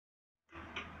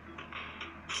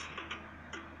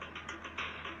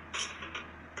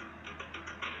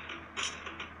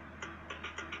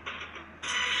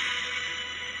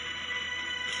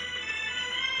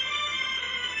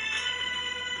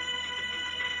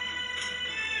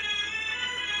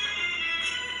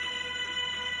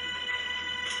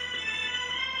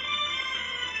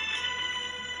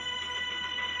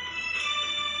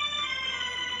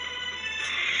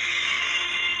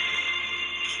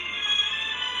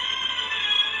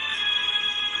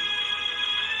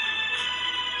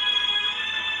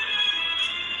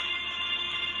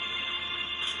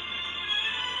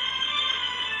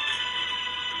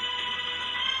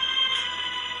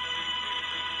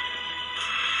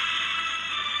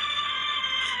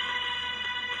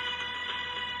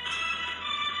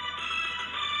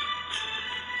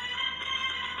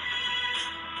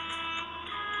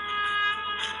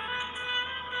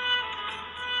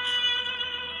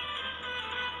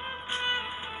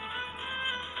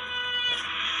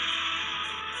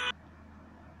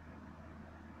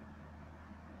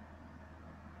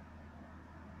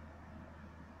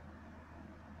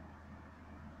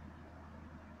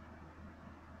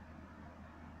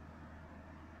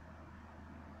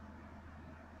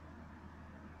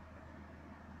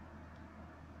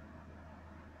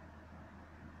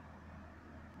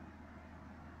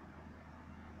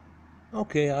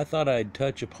Okay, I thought I'd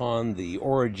touch upon the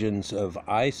origins of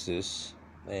Isis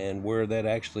and where that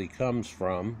actually comes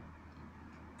from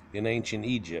in ancient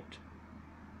Egypt.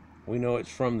 We know it's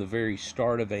from the very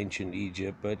start of ancient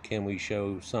Egypt, but can we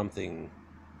show something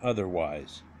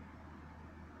otherwise?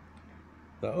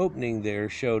 The opening there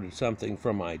showed something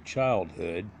from my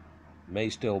childhood. May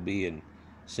still be in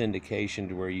syndication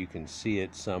to where you can see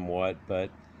it somewhat, but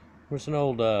it was an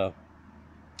old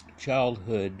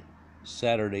childhood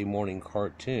Saturday morning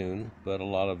cartoon, but a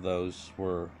lot of those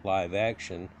were live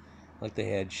action. Like they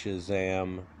had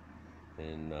Shazam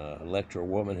and Electro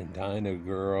Woman and Dinah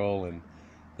Girl and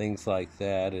things like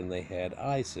that, and they had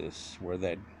Isis, where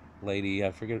that lady,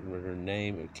 I forget what her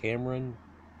name, Cameron,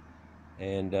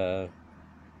 and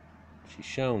she's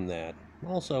shown that.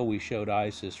 Also, we showed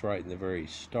Isis right in the very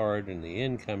start and the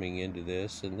end coming into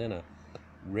this, and then a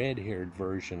red-haired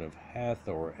version of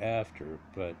Hathor after,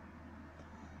 but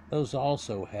those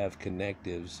also have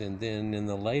connectives, and then in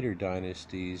the later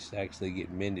dynasties actually get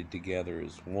mended together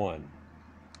as one.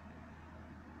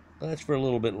 But that's for a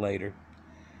little bit later.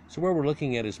 So where we're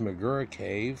looking at is Magura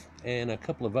Cave and a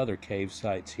couple of other cave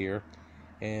sites here,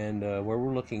 and where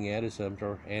we're looking at is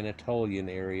our Anatolian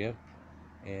area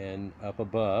and up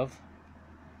above,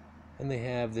 and they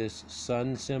have this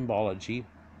sun symbology,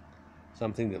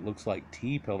 something that looks like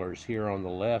T-pillars here on the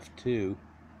left too.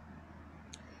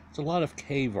 It's a lot of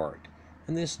cave art,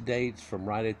 and this dates from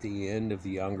right at the end of the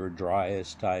Younger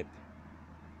Dryas type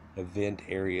event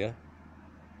area.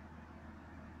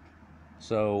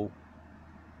 So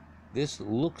this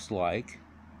looks like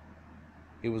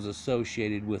it was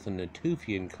associated with a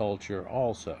Natufian culture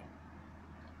also.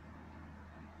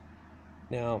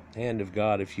 Now, hand of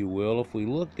God, if you will, if we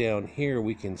look down here,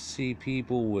 we can see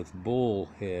people with bull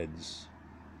heads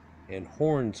and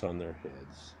horns on their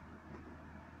heads,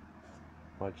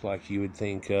 much like you would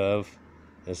think of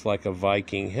as like a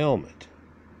Viking helmet.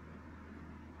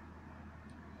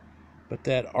 But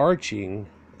that arching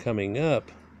coming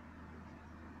up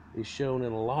is shown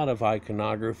in a lot of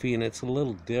iconography, and it's a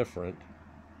little different.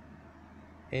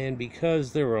 And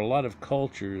because there were a lot of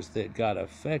cultures that got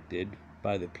affected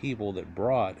by the people that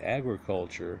brought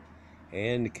agriculture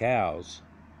and cows,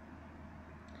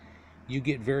 you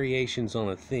get variations on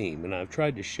a theme. And I've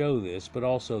tried to show this, but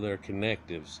also their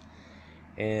connectives.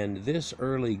 And this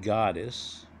early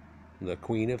goddess, the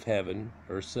Queen of Heaven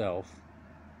herself,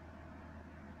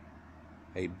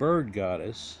 a bird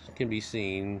goddess, can be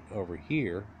seen over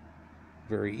here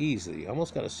very easily.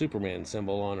 Almost got a Superman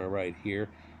symbol on her right here,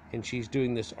 and she's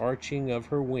doing this arching of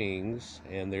her wings,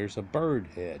 and there's a bird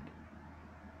head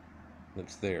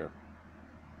that's there.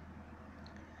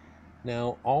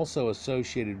 Now, also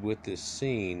associated with this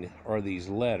scene are these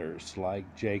letters,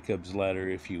 like Jacob's letter,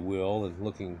 if you will, and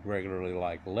looking regularly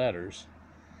like letters,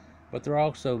 but they're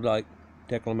also like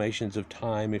declamations of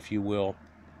time, if you will.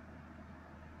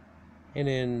 And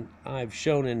then I've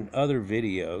shown in other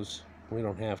videos, we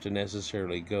don't have to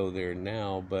necessarily go there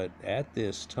now, but at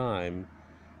this time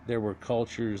there were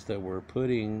cultures that were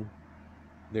putting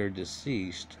their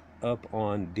deceased up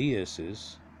on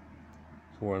daises.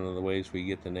 It's one of the ways we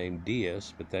get the name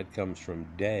Dias, but that comes from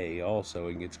day also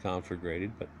and gets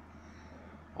conflagrated, but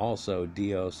also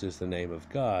Dios is the name of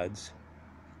gods.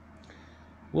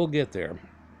 We'll get there.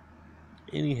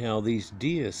 Anyhow, these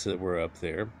deists that were up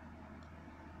there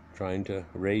trying to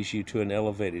raise you to an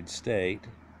elevated state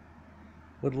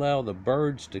would allow the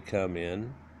birds to come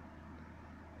in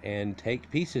and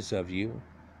take pieces of you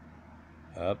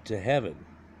up to heaven.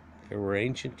 There were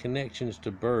ancient connections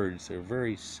to birds. They're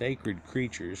very sacred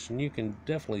creatures, and you can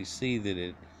definitely see that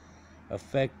it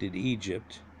affected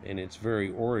Egypt in its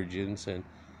very origins, and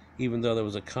even though there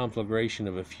was a conflagration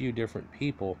of a few different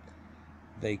people,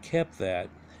 they kept that.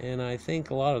 And I think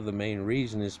a lot of the main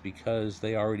reason is because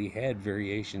they already had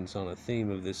variations on a theme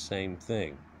of this same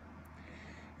thing.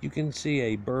 You can see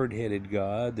a bird-headed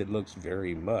god that looks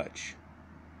very much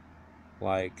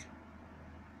like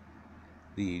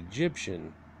the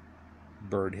Egyptian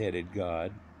bird-headed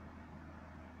god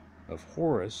of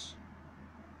Horus,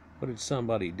 but it's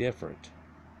somebody different.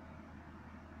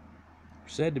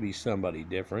 Said to be somebody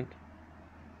different,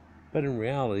 but in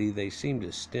reality they seem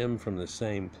to stem from the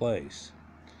same place.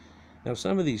 Now,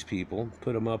 some of these people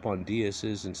put them up on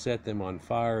daises and set them on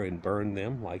fire and burned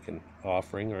them like an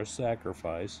offering or a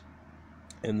sacrifice,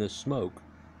 and the smoke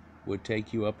would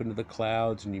take you up into the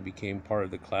clouds, and you became part of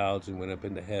the clouds and went up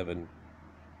into heaven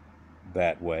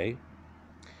that way.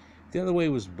 The other way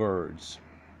was birds.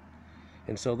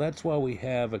 And so that's why we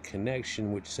have a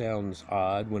connection, which sounds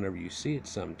odd whenever you see it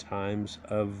sometimes,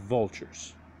 of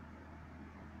vultures.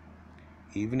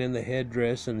 Even in the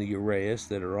headdress and the uraeus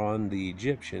that are on the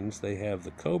Egyptians, they have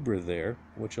the cobra there,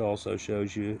 which also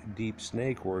shows you deep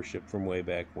snake worship from way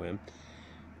back when.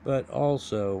 But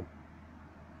also,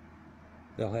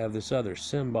 they'll have this other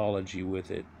symbology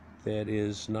with it that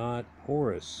is not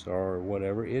Horus or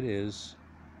whatever. It is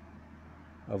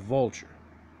a vulture.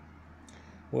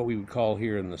 What we would call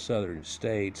here in the southern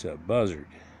states a buzzard.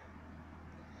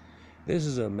 This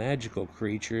is a magical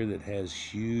creature that has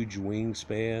huge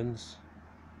wingspans,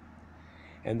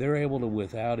 and they're able to,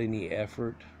 without any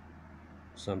effort,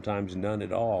 sometimes none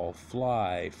at all,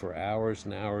 fly for hours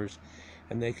and hours,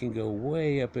 and they can go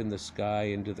way up in the sky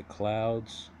into the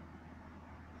clouds,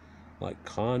 like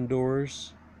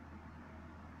condors,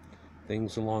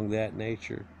 things along that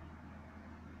nature.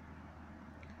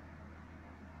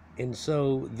 And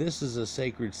so this is a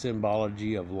sacred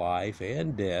symbology of life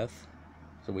and death,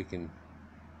 so we can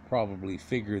probably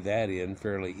figure that in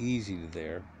fairly easy to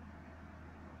there.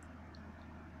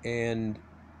 And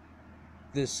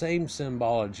this same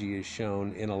symbology is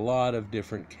shown in a lot of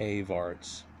different cave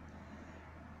arts.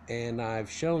 And I've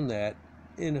shown that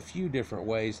in a few different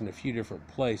ways in a few different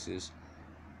places.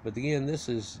 But again, this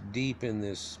is deep in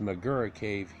this Magura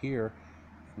cave here.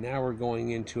 Now we're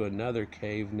going into another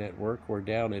cave network. We're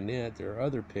down in it. There are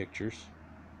other pictures.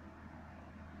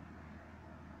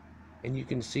 And you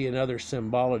can see another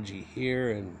symbology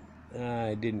here, and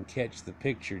I didn't catch the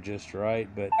picture just right,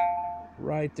 but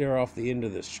right there off the end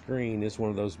of the screen is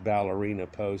one of those ballerina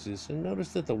poses. And notice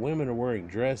that the women are wearing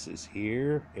dresses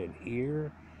here and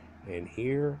here and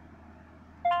here.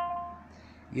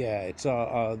 Yeah, it's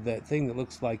that thing that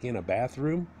looks like in a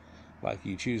bathroom, like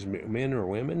you choose men or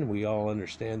women. We all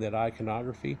understand that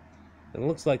iconography. And it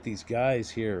looks like these guys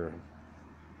here,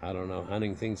 I don't know,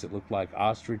 hunting things that look like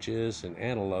ostriches and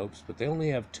antelopes, but they only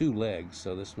have 2 legs,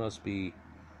 so this must be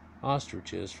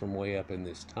ostriches from way up in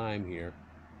this time here.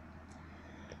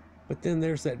 But then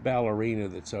there's that ballerina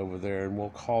that's over there, and we'll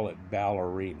call it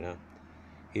ballerina,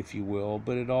 if you will,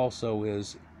 but it also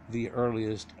is the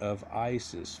earliest of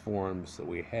Isis forms that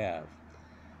we have.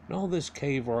 And all this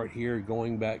cave art here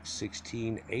going back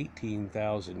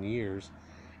 18,000 years,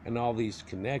 and all these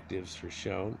connectives are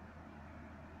shown.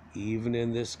 Even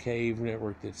in this cave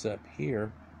network that's up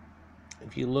here,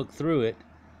 if you look through it,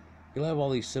 you'll have all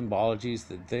these symbologies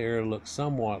that there look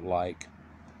somewhat like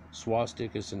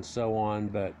swastikas and so on,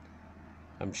 but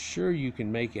I'm sure you can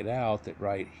make it out that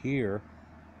right here,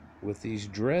 with these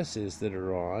dresses that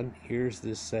are on, here's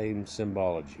this same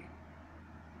symbology.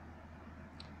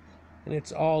 And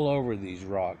it's all over these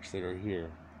rocks that are here.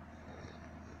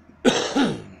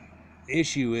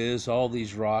 Issue is all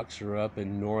these rocks are up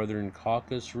in northern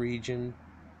Caucasus region,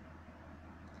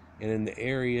 and in the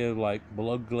area like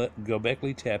below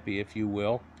Göbekli Tepe, if you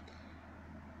will,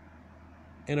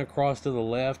 and across to the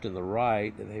left and the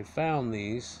right, they found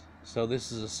these. So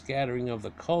this is a scattering of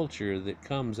the culture that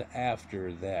comes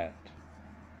after that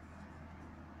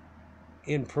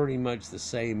in pretty much the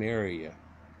same area.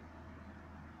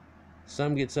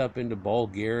 Some gets up into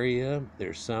Bulgaria.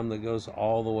 There's some that goes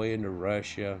all the way into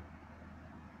Russia.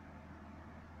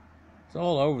 It's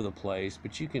all over the place,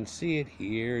 but you can see it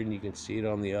here, and you can see it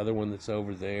on the other one that's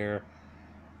over there.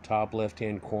 Top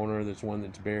left-hand corner, there's one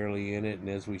that's barely in it, and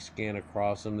as we scan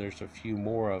across them, there's a few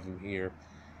more of them here.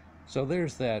 So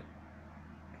there's that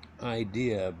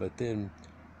idea, but then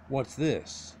what's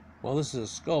this? Well, this is a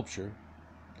sculpture.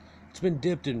 It's been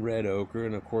dipped in red ochre,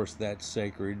 and of course that's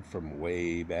sacred from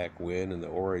way back when in the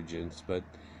origins, but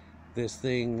this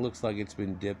thing looks like it's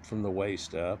been dipped from the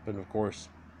waist up, and of course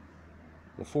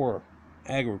before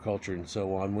agriculture and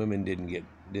so on, women didn't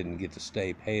get to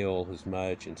stay pale as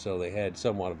much, and so they had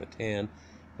somewhat of a tan.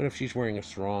 But if she's wearing a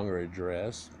sarong or a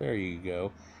dress, there you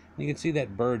go. And you can see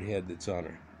that bird head that's on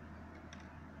her.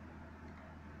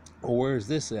 Well, where is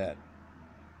this at?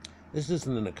 This is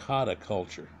in the Naqada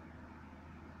culture.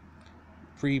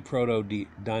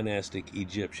 Pre-proto-dynastic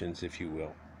Egyptians, if you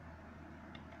will.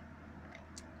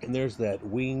 And there's that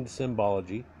winged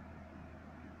symbology.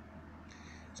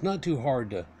 It's not too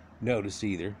hard to notice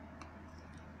either,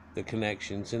 the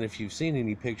connections. And if you've seen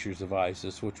any pictures of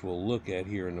Isis, which we'll look at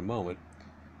here in a moment,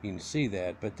 you can see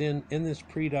that. But then in this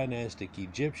pre-dynastic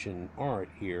Egyptian art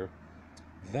here,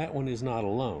 that one is not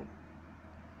alone.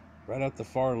 Right at the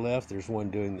far left, there's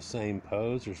one doing the same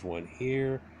pose. There's one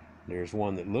here. There's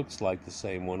one that looks like the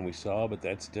same one we saw, but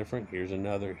that's different. Here's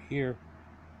another here.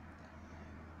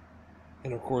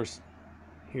 And of course,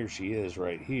 here she is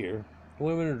right here.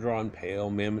 Women are drawn pale.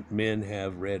 Men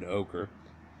have red ochre.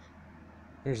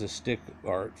 There's a stick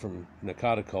art from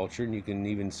Naqada culture, and you can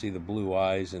even see the blue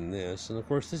eyes in this. And of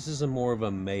course, this is more of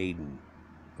a maiden.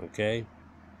 Okay?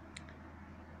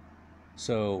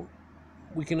 So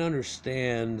we can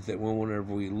understand that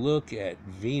whenever we look at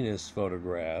Venus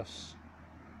photographs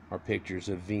or pictures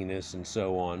of Venus and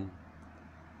so on,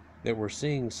 that we're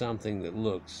seeing something that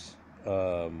looks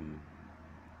in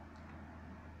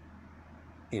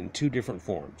two different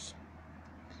forms.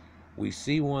 We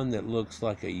see one that looks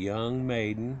like a young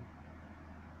maiden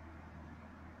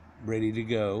ready to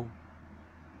go,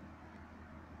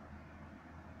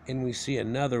 and we see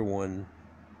another one,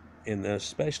 and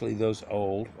especially those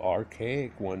old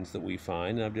archaic ones that we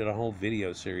find, and I've done a whole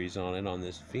video series on it, on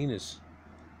this Venus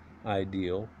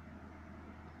ideal.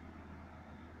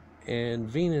 And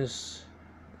Venus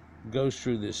goes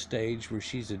through this stage where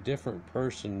she's a different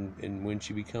person, and when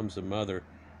she becomes a mother,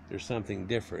 there's something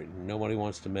different. Nobody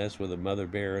wants to mess with a mother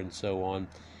bear and so on.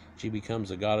 She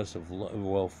becomes a goddess of love,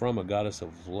 well, from a goddess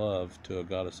of love to a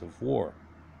goddess of war.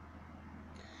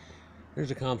 There's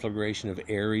a conflagration of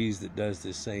Aries that does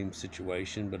this same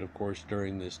situation, but of course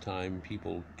during this time,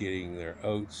 people getting their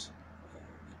oats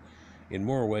in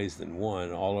more ways than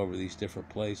one all over these different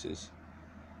places.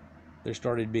 There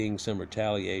started being some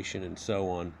retaliation and so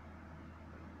on.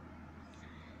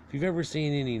 If you've ever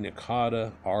seen any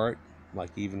Naqada art, like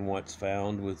even what's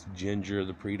found with Ginger,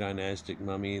 the pre-dynastic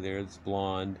mummy there that's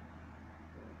blonde,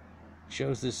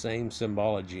 shows this same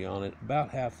symbology on it about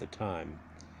half the time.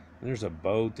 And there's a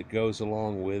boat that goes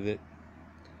along with it,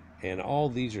 and all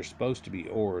these are supposed to be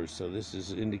oars, so this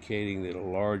is indicating that a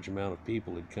large amount of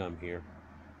people had come here.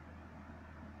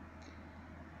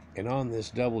 And on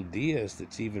this double dais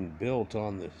that's even built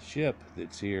on the ship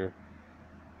that's here,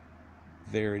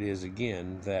 there it is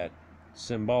again, that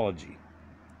symbology.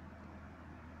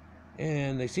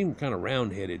 And they seem kind of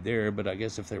round-headed there, but I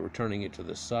guess if they were turning it to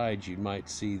the sides, you might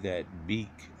see that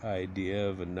beak idea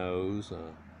of a nose,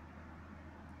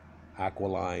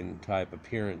 aquiline type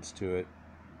appearance to it.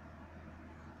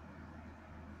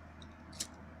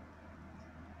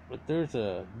 But there's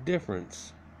a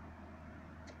difference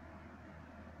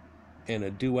and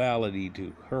a duality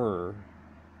to her,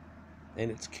 and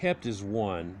it's kept as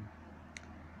one.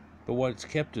 But what it's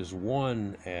kept as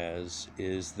one as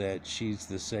is that she's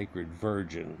the sacred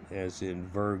virgin, as in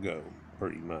Virgo,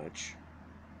 pretty much.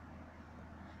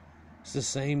 It's the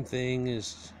same thing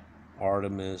as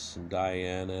Artemis and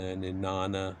Dianna and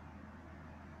Inanna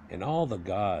and all the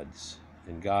gods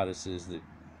and goddesses that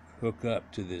hook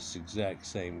up to this exact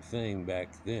same thing back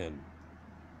then.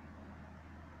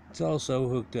 It's also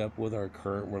hooked up with our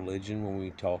current religion when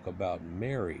we talk about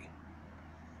Mary.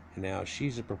 And now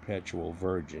she's a perpetual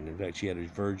virgin. In fact, she had a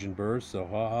virgin birth, so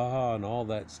ha ha ha and all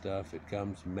that stuff, it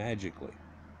comes magically.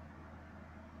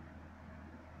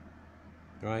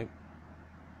 Right?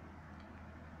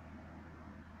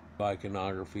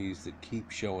 Iconographies that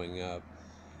keep showing up.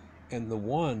 And the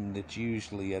one that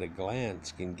usually at a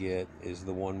glance can get is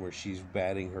the one where she's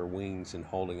batting her wings and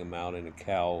holding them out in a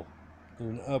cowl, in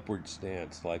an upward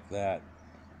stance like that,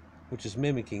 which is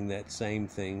mimicking that same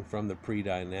thing from the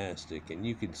pre-dynastic. And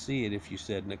you can see it if you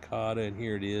said Naqada, and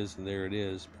here it is, and there it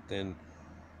is. But then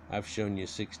I've shown you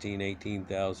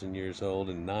 18,000 years old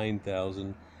and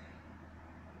 9,000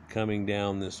 coming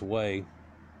down this way.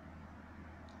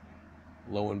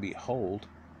 Lo and behold.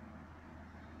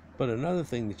 But another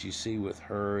thing that you see with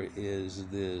her is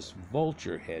this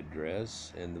vulture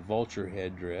headdress, and the vulture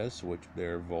headdress, which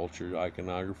their vulture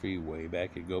iconography way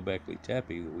back at Göbekli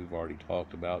Tepe that we've already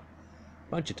talked about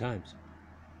a bunch of times.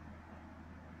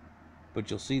 But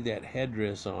you'll see that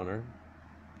headdress on her.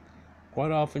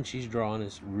 Quite often she's drawn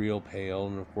as real pale,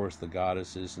 and of course the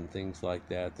goddesses and things like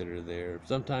that that are there,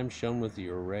 sometimes shown with the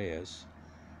uraeus,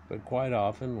 but quite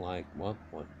often, like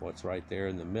what's right there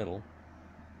in the middle,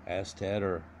 Astet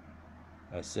or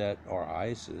Aset or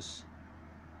Isis,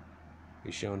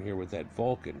 is shown here with that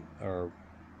Vulcan, or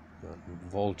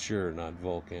vulture, not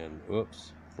Vulcan.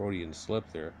 Oops, Freudian slip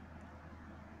there.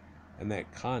 And that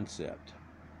concept.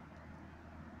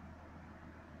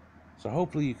 So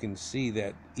hopefully you can see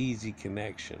that easy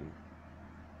connection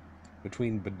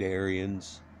between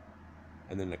Badarians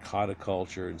and the Naqada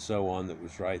culture and so on that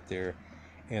was right there,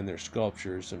 and their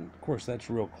sculptures. And of course that's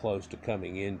real close to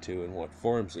coming into and what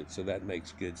forms it, so that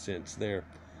makes good sense there.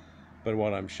 But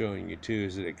what I'm showing you too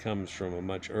is that it comes from a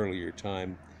much earlier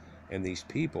time, and these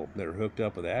people that are hooked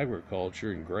up with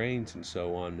agriculture and grains and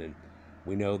so on, and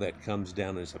we know that comes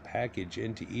down as a package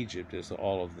into Egypt, as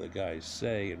all of the guys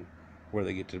say, and where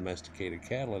they get domesticated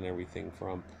cattle and everything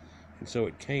from. And so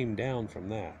it came down from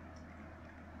that.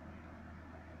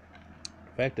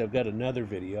 In fact, I've got another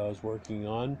video I was working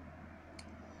on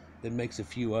that makes a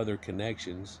few other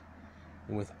connections,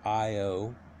 and with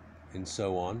Io and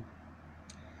so on.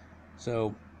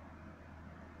 So,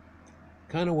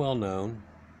 kind of well known.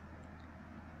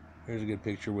 Here's a good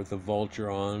picture with the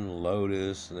vulture on,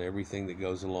 lotus, and everything that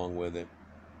goes along with it.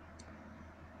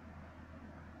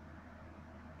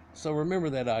 So remember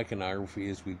that iconography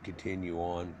as we continue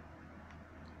on.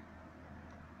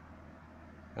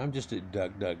 I'm just at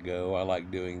DuckDuckGo. I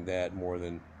like doing that more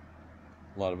than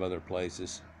a lot of other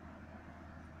places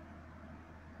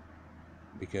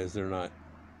because they're not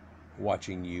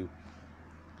watching you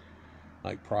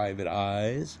like private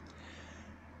eyes.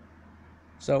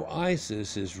 So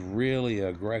Isis is really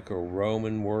a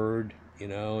Greco-Roman word. You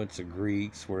know, it's the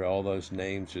Greeks where all those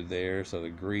names are there. So the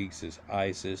Greeks is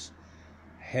Isis.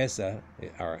 Hesa,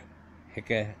 or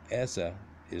Heka-Esa,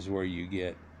 is where you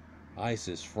get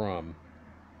Isis from.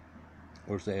 Of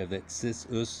course, they have that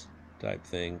sis-us type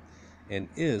thing. And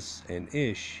Is and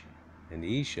Ish and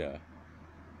Isha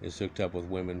is hooked up with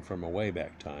women from a way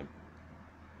back time.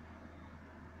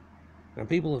 Now,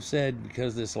 people have said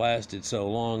because this lasted so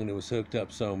long and it was hooked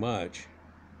up so much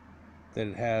that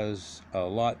it has a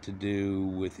lot to do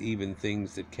with even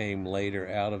things that came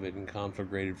later out of it and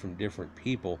conflagrated from different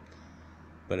people.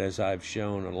 But as I've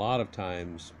shown a lot of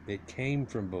times, it came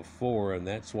from before, and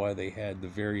that's why they had the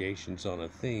variations on a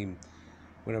theme.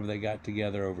 Whenever they got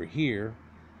together over here,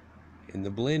 in the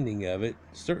blending of it,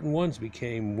 certain ones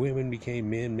became women, became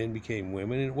men, men became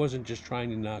women, and it wasn't just trying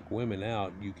to knock women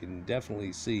out. You can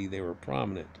definitely see they were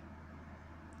prominent.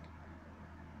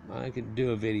 I could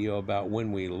do a video about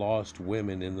when we lost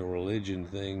women in the religion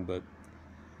thing, but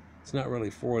it's not really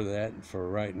for that. For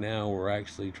right now, we're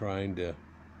actually trying to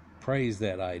praise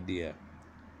that idea.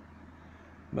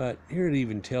 But here it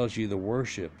even tells you the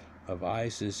worship of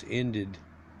Isis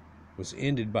was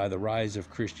ended by the rise of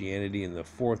Christianity in the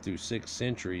 4th through 6th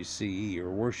centuries CE,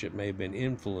 or worship may have been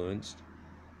influenced,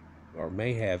 or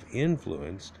may have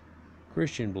influenced,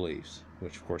 Christian beliefs,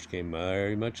 which of course came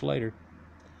very much later,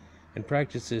 and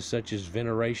practices such as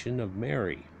veneration of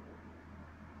Mary.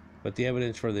 But the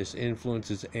evidence for this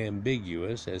influence is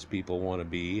ambiguous, as people want to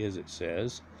be, as it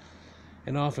says,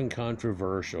 and often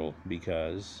controversial,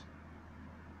 because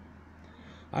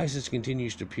Isis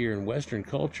continues to appear in Western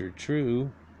culture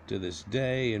true to this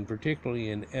day, and particularly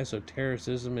in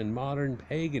esotericism and modern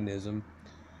paganism.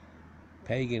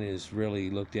 Pagan is really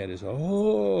looked at as,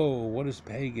 oh, what does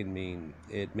pagan mean?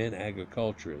 It meant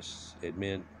agriculturists. It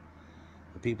meant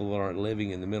the people that aren't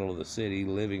living in the middle of the city,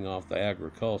 living off the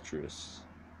agriculturists.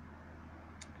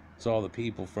 It's all the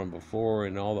people from before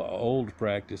and all the old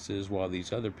practices, while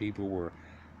these other people were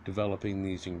developing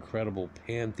these incredible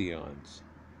pantheons.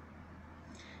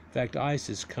 In fact,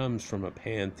 Isis comes from a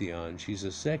pantheon. She's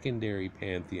a secondary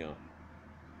pantheon.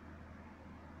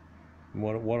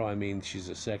 What do I mean she's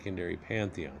a secondary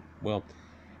pantheon? Well,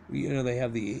 you know, they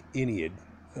have the Ennead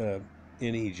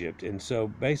in Egypt. And so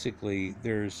basically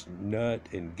there's Nut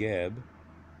and Geb,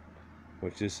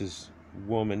 which this is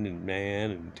woman and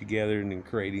man and together and in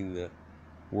creating the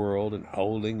world and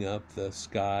holding up the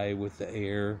sky with the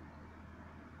air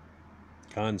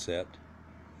concept.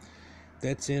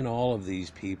 That's in all of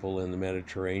these people in the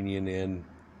Mediterranean and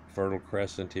Fertile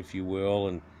Crescent, if you will,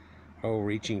 and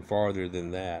reaching farther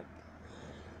than that.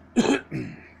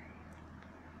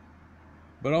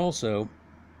 But also,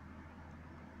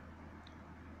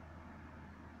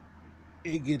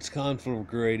 it gets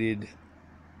conflagrated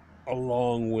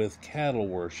along with cattle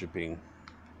worshiping.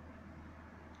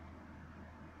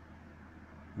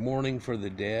 Mourning for the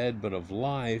dead, but of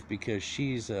life, because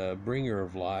she's a bringer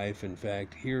of life. In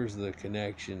fact, here's the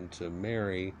connection to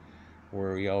Mary,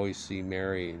 where we always see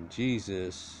Mary and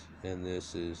Jesus, and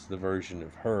this is the version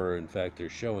of her. In fact, they're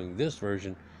showing this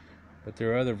version, but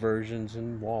there are other versions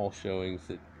and wall showings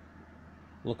that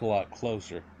look a lot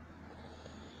closer.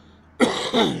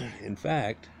 In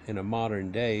fact, in a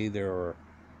modern day, there are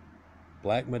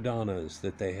black Madonnas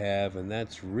that they have, and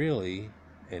that's really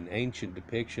an ancient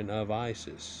depiction of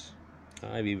Isis.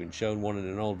 I've even shown one in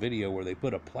an old video where they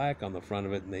put a plaque on the front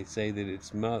of it and they say that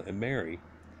it's Mary,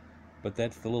 but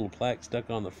that's the little plaque stuck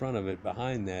on the front of it.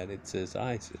 Behind that it says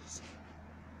Isis.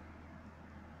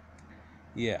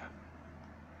 Yeah.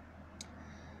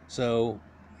 So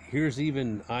here's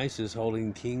even Isis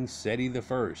holding King Seti the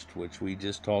First, which we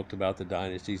just talked about the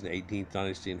dynasties, the 18th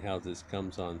dynasty, and how this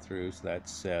comes on through. So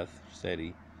that's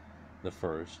Seti the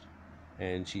First,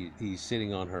 and he's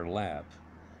sitting on her lap.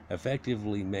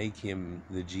 Effectively make him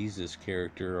the Jesus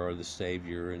character or the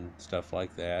Savior and stuff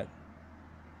like that.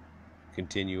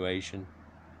 Continuation.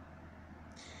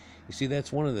 You see,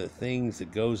 that's one of the things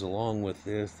that goes along with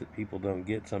this that people don't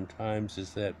get sometimes,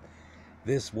 is that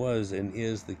this was and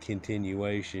is the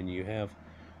continuation. You have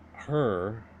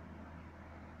her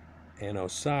and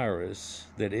Osiris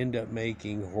that end up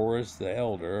making Horus the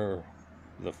Elder,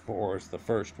 or Horus the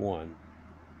first one.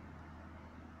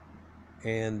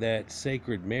 And that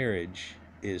sacred marriage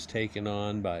is taken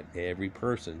on by every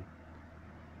person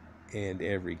and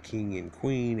every king and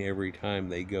queen every time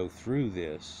they go through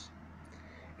this.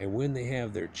 And when they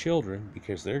have their children,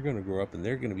 because they're going to grow up and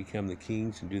they're going to become the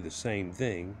kings and do the same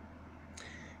thing,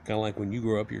 kind of like when you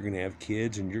grow up, you're going to have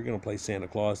kids and you're going to play Santa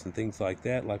Claus and things like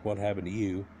that, like what happened to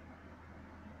you.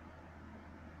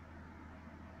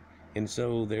 And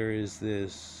so there is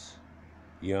this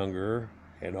younger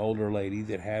and older lady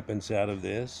that happens out of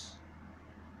this.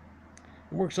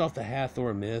 It works off the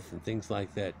Hathor myth and things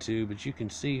like that too, but you can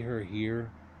see her here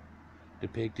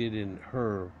depicted, and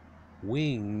her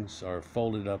wings are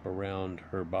folded up around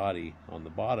her body on the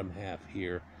bottom half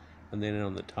here, and then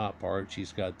on the top part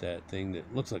she's got that thing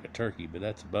that looks like a turkey, but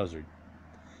that's a buzzard.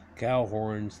 Cow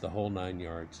horns, the whole 9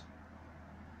 yards.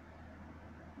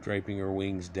 Draping her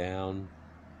wings down.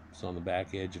 It's on the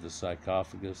back edge of a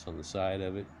sarcophagus on the side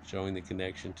of it, showing the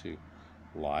connection to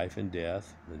life and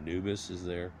death. Anubis is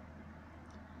there.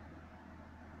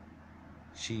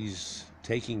 She's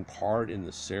taking part in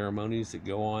the ceremonies that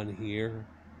go on here.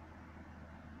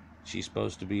 She's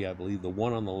supposed to be, I believe, the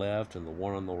one on the left, and the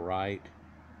one on the right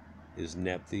is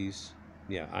Nepthys.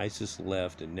 Yeah, Isis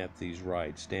left and Nepthys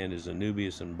right stand as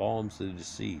Anubis embalms the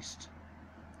deceased.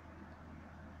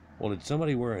 Well, did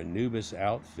somebody wear a Anubis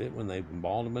outfit when they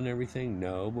embalmed him and everything?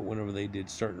 No, but whenever they did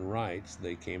certain rites,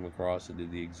 they came across and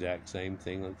did the exact same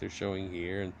thing like they're showing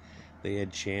here. And they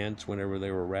had chants whenever they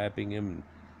were wrapping him and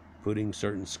putting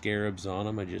certain scarabs on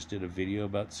him. I just did a video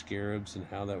about scarabs and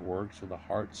how that works with a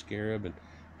heart scarab, and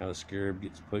how the scarab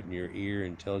gets put in your ear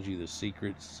and tells you the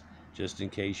secrets just in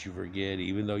case you forget,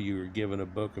 even though you were given a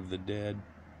book of the dead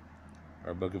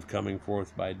or a book of coming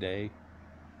forth by day.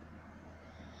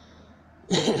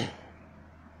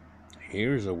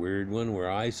 Here's a weird one where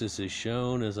Isis is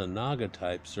shown as a Naga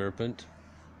type serpent.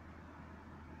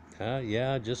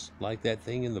 Yeah, just like that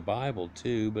thing in the Bible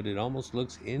too, but it almost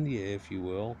looks India, if you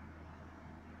will.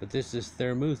 But this is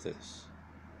Thermuthis,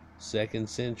 2nd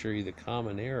century, the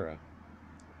Common Era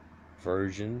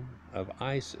version of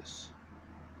Isis.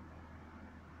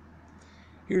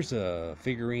 Here's a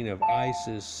figurine of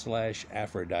Isis /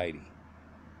 Aphrodite.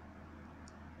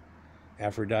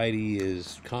 Aphrodite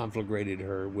is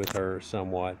conflagrated with her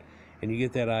somewhat, and you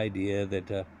get that idea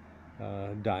that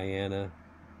Dianna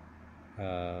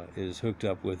is hooked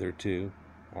up with her too,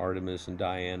 Artemis and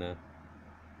Dianna.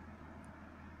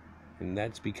 And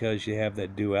that's because you have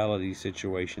that duality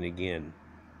situation again.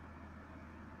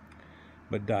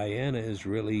 But Dianna is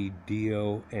really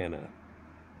Dianna.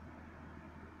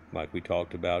 Like we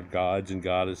talked about gods and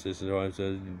goddesses, and so it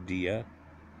says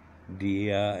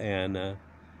Dianna,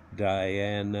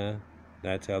 Dianna.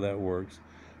 That's how that works.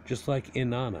 Just like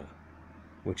inanna,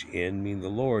 which in mean the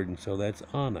Lord, and so that's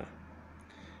Anna.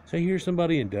 So here's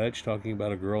somebody in Dutch talking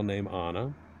about a girl named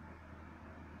Anna,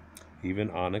 even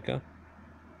Annika.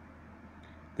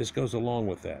 This goes along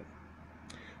with that.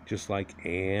 Just like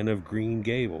Anne of Green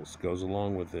Gables goes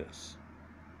along with this.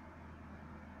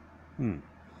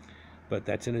 But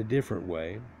that's in a different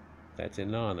way. That's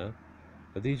inanna.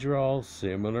 But these are all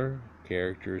similar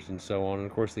characters and so on. And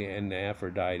of course, in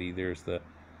Aphrodite, there's the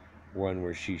one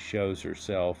where she shows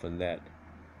herself, and that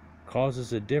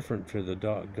causes a different for the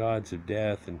gods of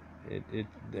death, and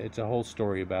it's a whole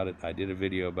story about it. I did a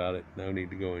video about it. No need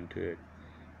to go into it.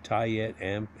 Tayet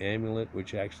amulet,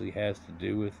 which actually has to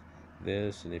do with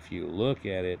this, and if you look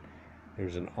at it,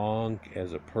 there's an Ankh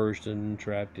as a person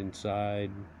trapped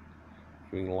inside,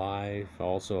 giving life.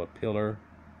 Also a pillar,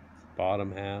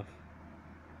 bottom half.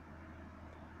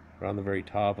 But on the very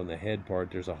top, on the head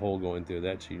part, there's a hole going through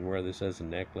that, so you can wear this as a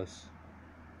necklace.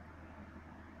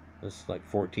 This is like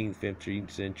 14th,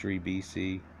 15th century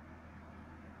BC.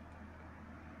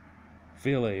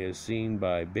 Philae is seen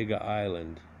by Biga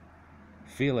Island.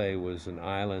 Philae was an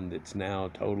island that's now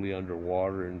totally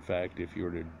underwater. In fact, if you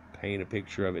were to paint a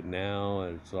picture of it now,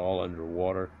 it's all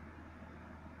underwater.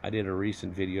 I did a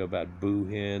recent video about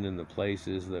Buhin and the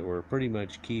places that were pretty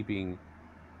much keeping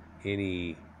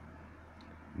any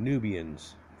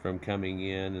Nubians from coming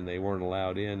in, and they weren't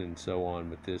allowed in and so on.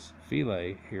 But this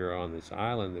Philae here on this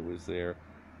island that was there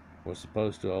was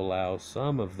supposed to allow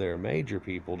some of their major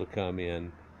people to come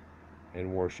in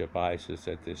and worship Isis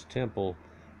at this temple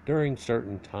during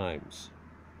certain times.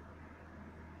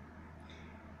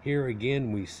 Here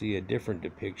again we see a different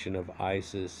depiction of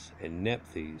Isis and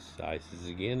Nepthys. Isis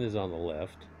again is on the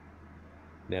left,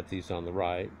 Nepthys on the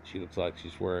right. She looks like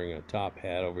she's wearing a top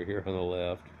hat over here on the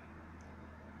left.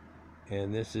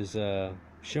 And this is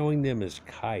showing them as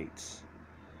kites.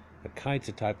 A kite's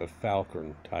a type of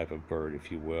falcon type of bird,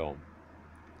 if you will.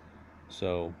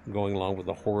 So going along with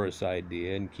the Horus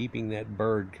idea and keeping that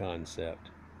bird concept.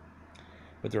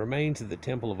 But the remains of the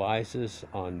temple of Isis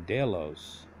on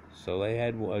Delos, so they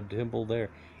had a temple there.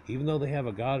 Even though they have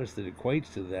a goddess that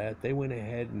equates to that, they went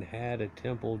ahead and had a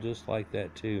temple just like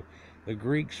that too. The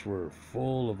Greeks were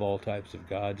full of all types of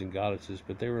gods and goddesses,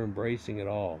 but they were embracing it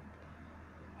all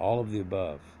of the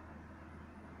above.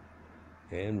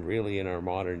 And really in our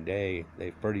modern day,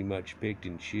 they've pretty much picked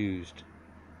and choosed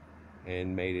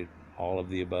and made it all of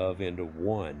the above into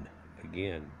one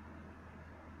again.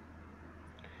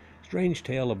 Strange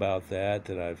tale about that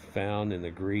I've found in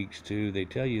the Greeks too. They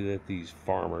tell you that these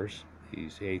farmers,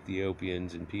 these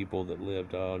Ethiopians and people that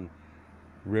lived on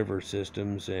river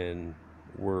systems and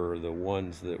were the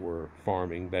ones that were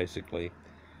farming basically,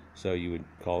 so you would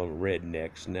call them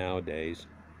rednecks nowadays,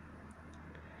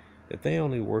 that they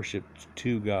only worshipped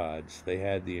two gods. They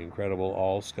had the incredible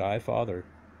all-sky Father,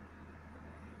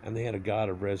 and they had a god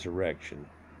of resurrection.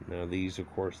 Now these,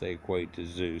 of course, they equate to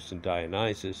Zeus and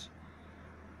Dionysus,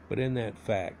 but in that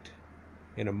fact,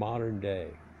 in a modern day,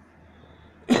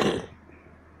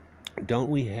 don't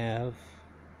we have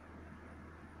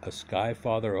a Sky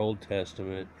Father Old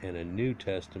Testament and a New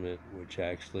Testament, which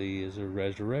actually is a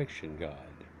resurrection god?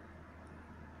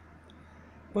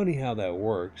 Funny how that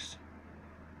works.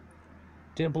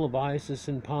 Temple of Isis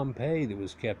in Pompeii that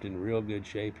was kept in real good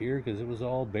shape here because it was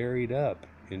all buried up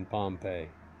in Pompeii.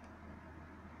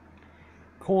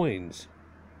 Coins.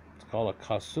 It's called a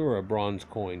cassura bronze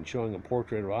coin showing a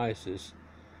portrait of Isis,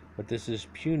 but this is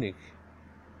Punic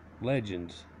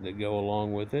legends that go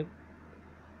along with it,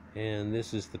 and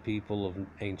this is the people of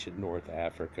ancient North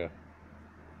Africa.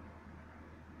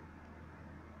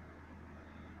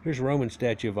 Here's a Roman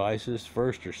statue of Isis,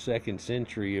 1st or 2nd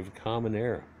century of Common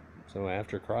Era. So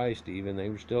after Christ even, they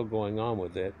were still going on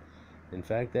with it. In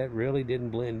fact, that really didn't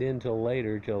blend in till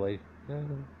later, till they,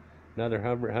 another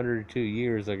 102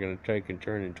 years, they're going to take and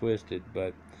turn and twist it.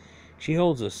 But she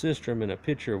holds a sistrum and a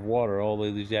pitcher of water,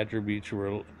 although these attributes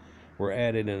were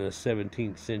added in a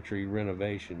 17th century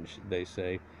renovation, they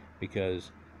say,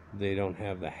 because they don't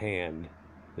have the hand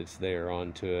that's there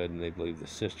onto it, and they believe the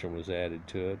sistrum was added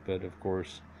to it. But of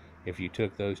course, if you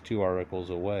took those two articles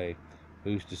away,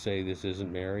 who's to say this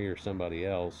isn't Mary or somebody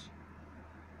else?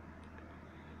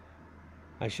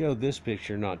 I showed this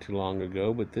picture not too long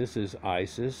ago, but this is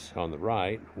Isis on the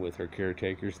right with her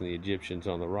caretakers and the Egyptians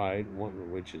on the right,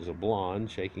 one which is a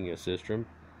blonde shaking a sistrum,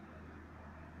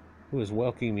 who is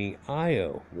welcoming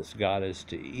Io, this goddess,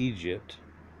 to Egypt.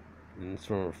 And it's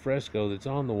from a fresco that's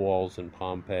on the walls in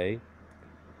Pompeii.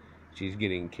 She's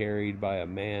getting carried by a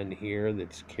man here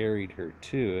that's carried her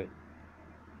to it.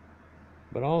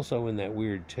 But also in that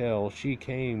weird tale, she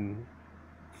came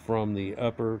from the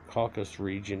upper Caucasus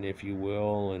region, if you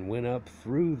will, and went up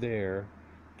through there,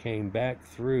 came back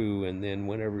through, and then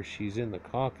whenever she's in the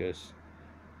Caucasus,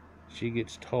 she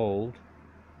gets told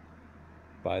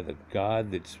by the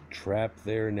god that's trapped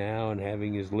there now and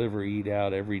having his liver eat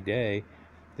out every day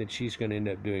that she's going to end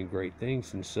up doing great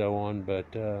things and so on. But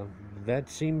that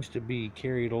seems to be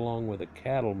carried along with a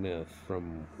cattle myth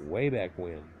from way back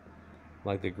when.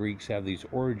 Like the Greeks have these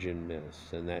origin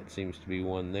myths, and that seems to be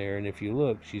one there. And if you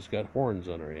look, she's got horns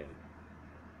on her head,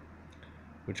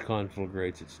 which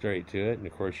conflagrates it straight to it. And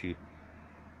of course, you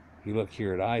look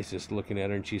here at Isis looking at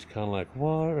her, and she's kind of like,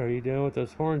 what are you doing with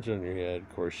those horns on your head?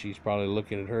 Of course, she's probably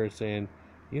looking at her saying,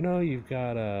 you know, you've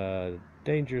got a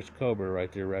dangerous cobra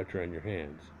right there wrapped around your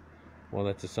hands. Well,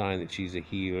 that's a sign that she's a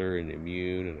healer and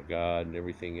immune and a god and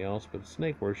everything else. But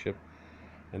snake worship,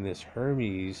 and this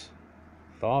Hermes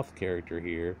Thoth character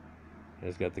here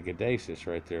has got the Caucasus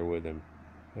right there with him.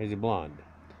 He's a blonde.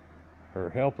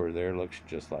 Her helper there looks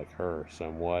just like her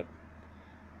somewhat.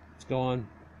 Let's go on.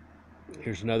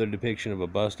 Here's another depiction of a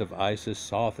bust of Isis,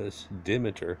 Sothis,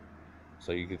 Demeter.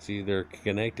 So you can see they're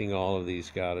connecting all of these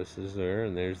goddesses there,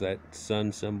 and there's that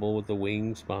sun symbol with the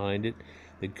wings behind it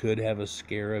that could have a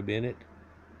scarab in it.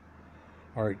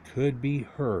 Or it could be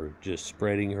her just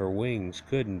spreading her wings,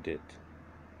 couldn't it?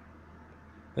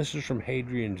 This is from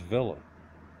Hadrian's Villa,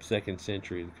 2nd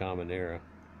century of the Common Era.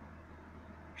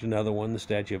 There's another one, the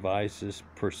statue of Isis,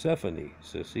 Persephone.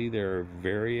 So see, there are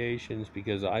variations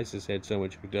because Isis had so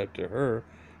much hooked up to her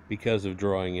because of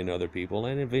drawing in other people,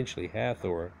 and eventually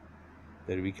Hathor,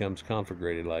 that it becomes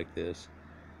conflagrated like this.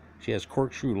 She has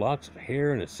corkscrew locks of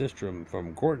hair and a sistrum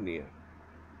from Gortnia.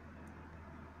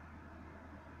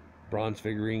 Bronze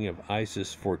figurine of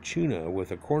Isis Fortuna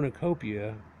with a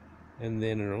cornucopia, and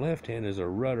then in her left hand is a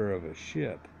rudder of a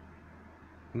ship.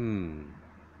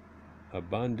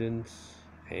 Abundance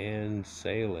and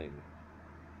sailing.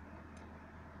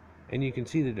 And you can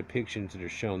see the depictions that are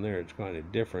shown there. It's kind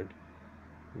of different.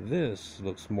 This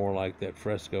looks more like that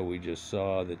fresco we just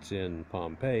saw that's in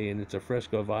Pompeii, and it's a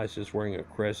fresco of Isis wearing a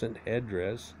crescent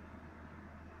headdress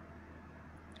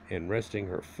and resting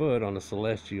her foot on a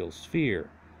celestial sphere.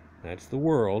 That's the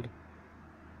world,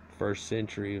 1st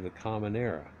century of the Common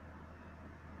Era.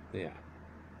 Yeah.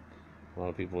 A lot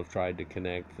of people have tried to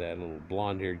connect that little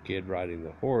blonde-haired kid riding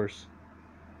the horse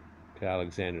to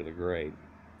Alexander the Great.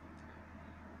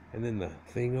 And then the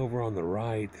thing over on the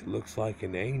right that looks like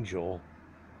an angel,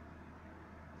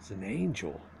 it's an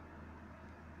angel.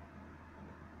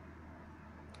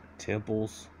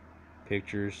 Temples,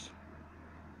 pictures,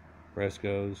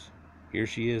 frescoes. Here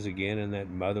she is again in that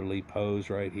motherly pose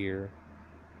right here.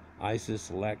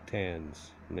 Isis lactans,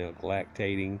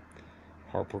 lactating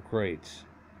Harpocrates.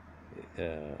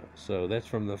 So that's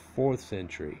from the 4th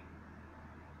century.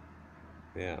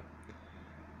 Yeah.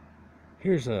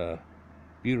 Here's a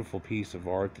beautiful piece of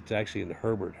art that's actually in the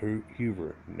Herbert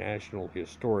Hoover National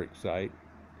Historic Site,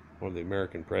 one of the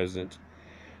American presidents.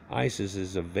 Isis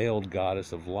is a veiled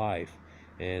goddess of life,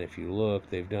 and if you look,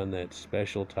 they've done that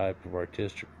special type of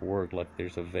artistic work, like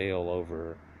there's a veil over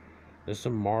her. There's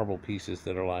some marble pieces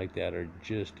that are like that, are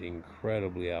just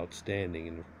incredibly outstanding,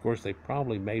 and of course they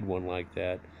probably made one like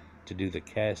that to do the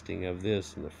casting of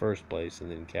this in the first place and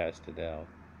then cast it out.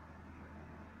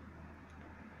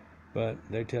 But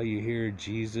they tell you here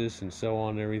Jesus and so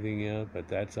on and everything else, but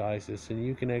that's Isis, and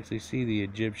you can actually see the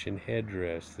Egyptian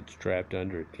headdress that's trapped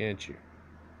under it, can't you?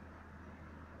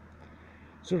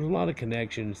 So there's a lot of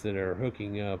connections that are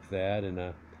hooking up that, and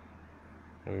I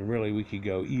mean, really, we could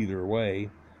go either way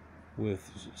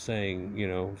with saying, you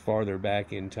know, farther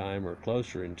back in time or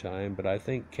closer in time, but I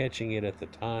think catching it at the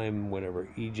time whenever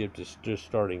Egypt is just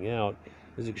starting out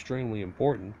is extremely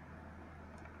important.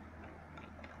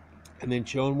 And then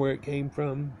showing where it came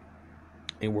from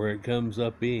and where it comes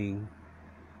up being,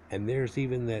 and there's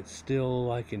even that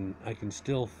still, I can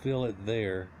still feel it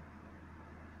there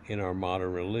in our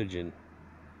modern religion.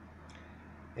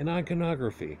 And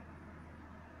iconography.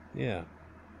 Yeah.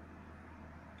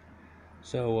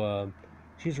 So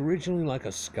she's originally like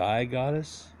a sky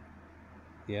goddess.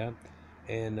 Yeah.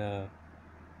 And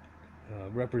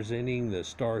representing the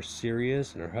star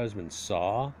Sirius and her husband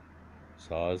Saw.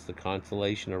 Saw is the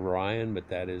constellation of Orion, but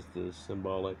that is the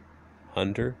symbolic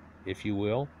hunter, if you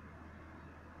will.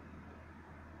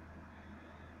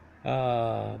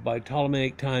 By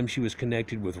Ptolemaic time, she was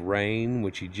connected with rain,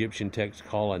 which Egyptian texts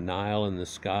call a Nile in the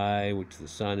sky, which the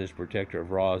sun is protector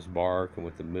of Ra's bark, and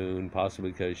with the moon,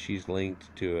 possibly because she's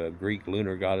linked to a Greek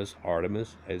lunar goddess,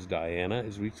 Artemis, as Dianna,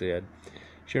 as we said.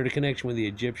 Shared a connection with the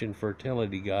Egyptian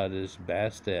fertility goddess,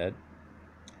 Bastet,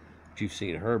 which you've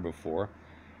seen her before.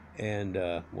 And,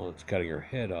 well, it's cutting her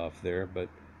head off there, but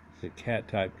it's a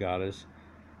cat-type goddess.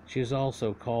 She is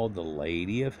also called the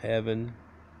Lady of Heaven,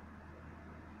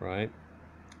 right?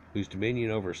 Whose dominion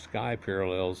over sky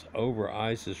parallels over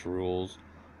Isis rules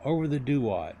over the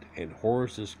Duat and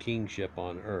Horus's kingship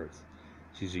on earth.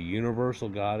 She's a universal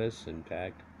goddess, in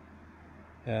fact.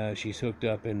 She's hooked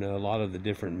up in a lot of the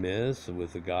different myths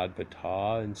with the god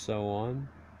Ptah and so on.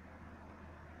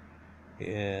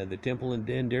 The temple in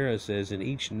Dendera says, in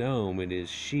each nome it is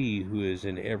she who is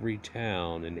in every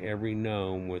town and every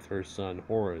nome with her son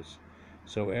Horus.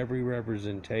 So every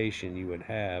representation you'd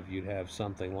have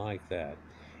something like that.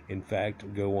 In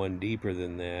fact, go one deeper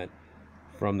than that,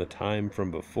 from the time from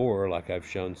before, like I've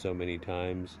shown so many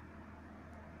times,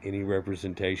 any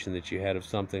representation that you had of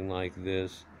something like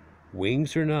this,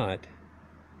 wings or not,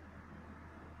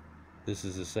 this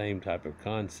is the same type of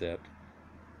concept.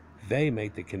 They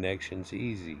make the connections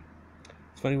easy.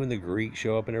 It's funny when the Greeks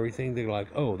show up and everything, they're like,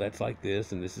 oh, that's like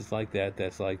this, and this is like that,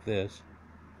 that's like this.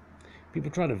 People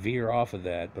try to veer off of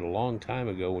that, but a long time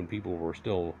ago when people were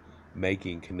still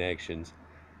making connections,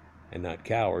 and not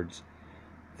cowards,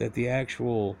 that the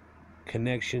actual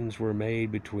connections were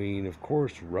made between, of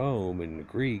course, Rome and the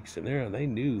Greeks, and they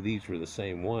knew these were the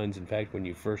same ones. In fact, when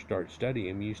you first start studying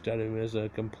them, you study them as a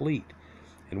complete,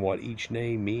 and what each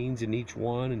name means in each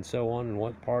one, and so on, and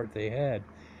what part they had.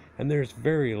 And there's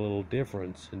very little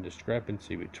difference and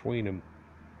discrepancy between them.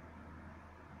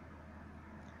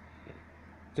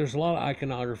 There's a lot of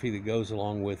iconography that goes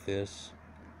along with this.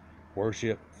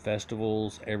 Worship,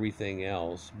 festivals, everything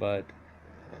else. But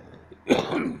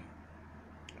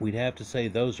we'd have to say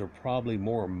those are probably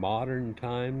more modern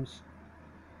times,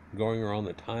 going around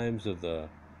the times of the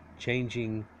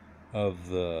changing of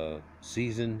the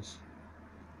seasons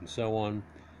and so on.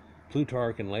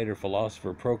 Plutarch and later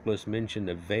philosopher Proclus mentioned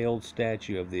a veiled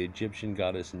statue of the Egyptian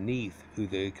goddess Neith, who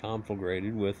they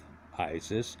conflagrated with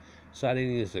Isis,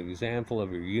 citing it as an example of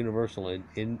her universal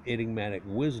and enigmatic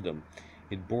wisdom.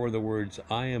 It bore the words,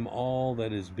 "I am all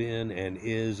that has been and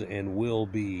is and will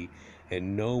be,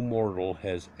 and no mortal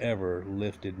has ever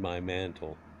lifted my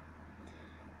mantle."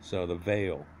 So the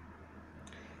veil.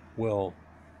 Well,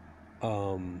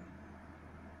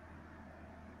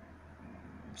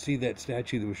 see that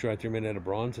statue that was right there made out of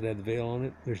bronze that had the veil on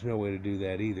it? There's no way to do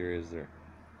that either, is there?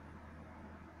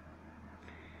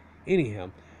 Anyhow,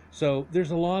 so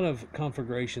there's a lot of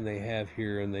conflagration they have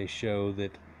here, and they show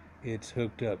that it's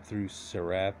hooked up through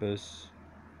Serapis,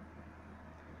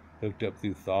 hooked up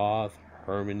through Thoth,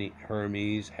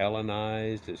 Hermes,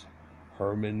 Hellenized as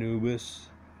Hermanubis,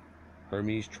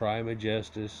 Hermes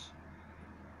Trimagestus.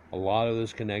 A lot of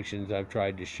those connections I've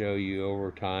tried to show you over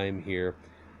time here,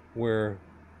 where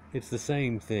it's the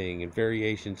same thing and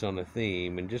variations on a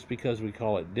theme, and just because we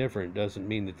call it different doesn't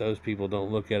mean that those people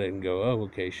don't look at it and go, oh,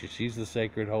 okay, she's the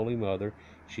sacred holy mother,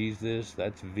 she's this,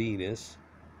 that's Venus,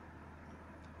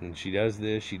 and she does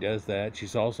this, she does that.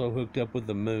 She's also hooked up with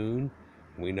the moon.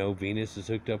 We know Venus is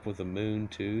hooked up with the moon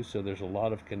too, so there's a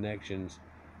lot of connections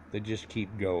that just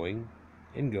keep going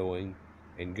and going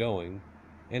and going,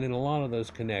 and in a lot of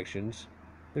those connections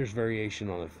there's variation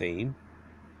on a theme.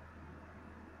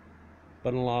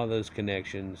 But in a lot of those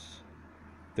connections,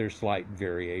 there's slight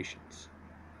variations.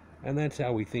 And that's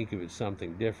how we think of it,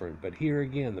 something different. But here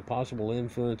again, the possible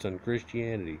influence on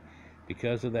Christianity,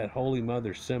 because of that Holy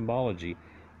Mother symbology,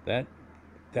 that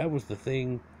was the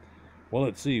thing. Well,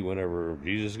 let's see, whenever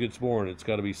Jesus gets born, it's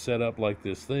got to be set up like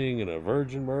this thing, and a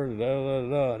virgin birth,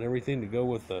 and everything to go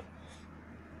with the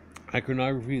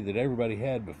iconography that everybody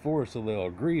had before, so they'll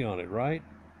agree on it, right?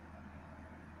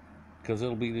 Because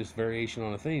it'll be this variation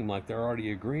on a theme, like they're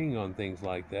already agreeing on things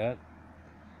like that.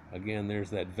 Again, there's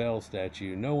that veil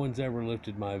statue. No one's ever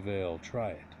lifted my veil.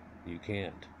 Try it. You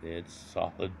can't. It's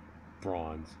solid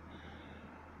bronze.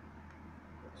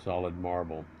 Solid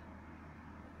marble.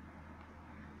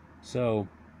 So,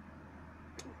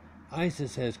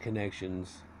 Isis has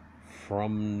connections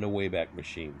from the Wayback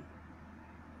Machine.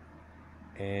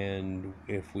 And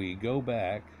if we go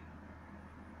back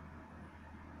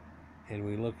and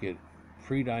we look at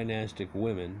pre-dynastic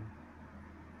women,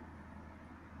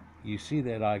 you see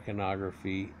that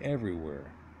iconography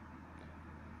everywhere.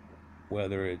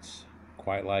 Whether it's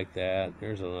quite like that,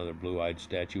 there's another blue-eyed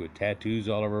statue with tattoos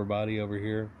all over her body over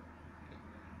here.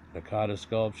 Naqada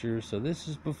sculpture. So this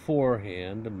is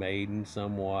beforehand, a maiden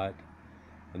somewhat,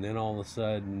 and then all of a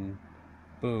sudden,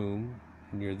 boom,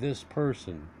 and you're this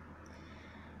person.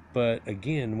 But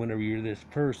again, whenever you're this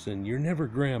person, you're never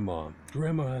grandma.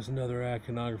 Grandma has another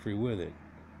iconography with it.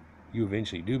 You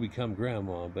eventually do become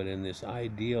grandma, but in this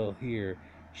ideal here,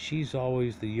 she's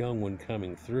always the young one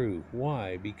coming through.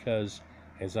 Why? Because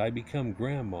as I become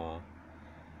grandma,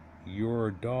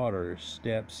 your daughter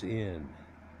steps in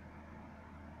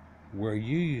where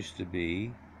you used to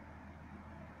be,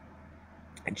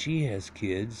 and she has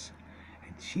kids,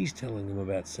 and she's telling them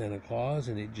about Santa Claus,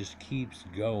 and it just keeps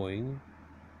going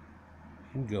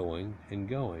and going and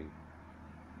going.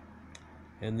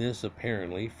 And this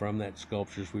apparently, from that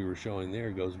sculptures we were showing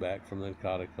there, goes back from the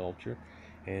Naqada culture.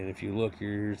 And if you look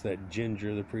here, here's that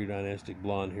ginger, the pre-dynastic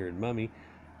blonde-haired mummy.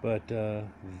 But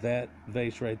that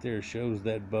vase right there shows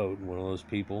that boat, one of those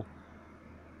people,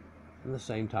 and the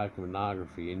same type of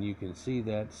iconography. And you can see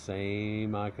that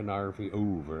same iconography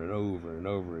over and over and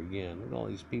over again. Look at all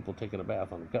these people taking a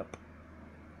bath on a cup.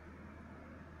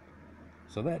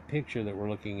 So that picture that we're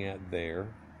looking at there,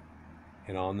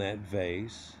 and on that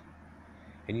vase,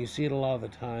 and you see it a lot of the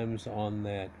times on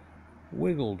that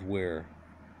wiggled ware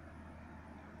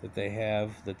that they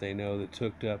have, that they know that's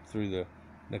hooked up through the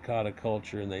Naqada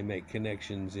culture, and they make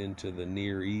connections into the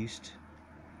Near East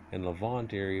and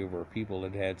Levant area where people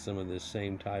had had some of this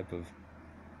same type of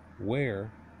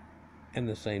ware and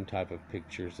the same type of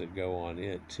pictures that go on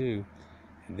it too.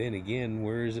 And then again,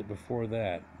 where is it before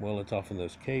that? Well, it's off in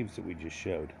those caves that we just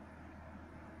showed.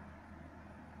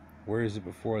 Where is it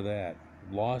before that?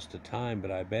 Lost to time,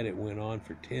 but I bet it went on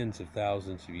for tens of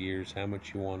thousands of years. How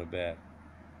much you want to bet?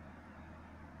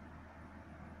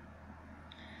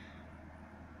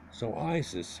 So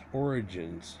Isis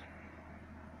origins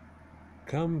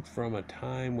come from a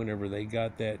time whenever they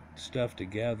got that stuff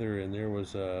together, and there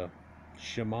was a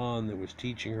shaman that was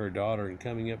teaching her daughter and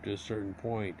coming up to a certain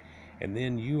point, and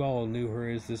then you all knew her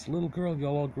as this little girl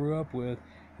y'all all grew up with,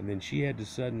 and then she had to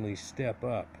suddenly step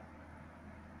up.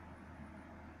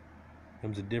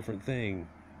 Becomes a different thing.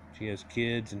 She has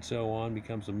kids and so on,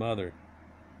 becomes a mother.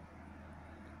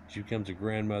 She becomes a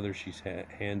grandmother, she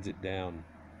hands it down.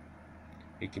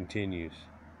 It continues.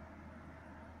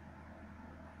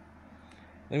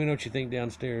 Let me know what you think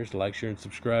downstairs. Like, share, and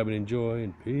subscribe, and enjoy.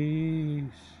 And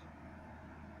peace.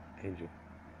 Angel.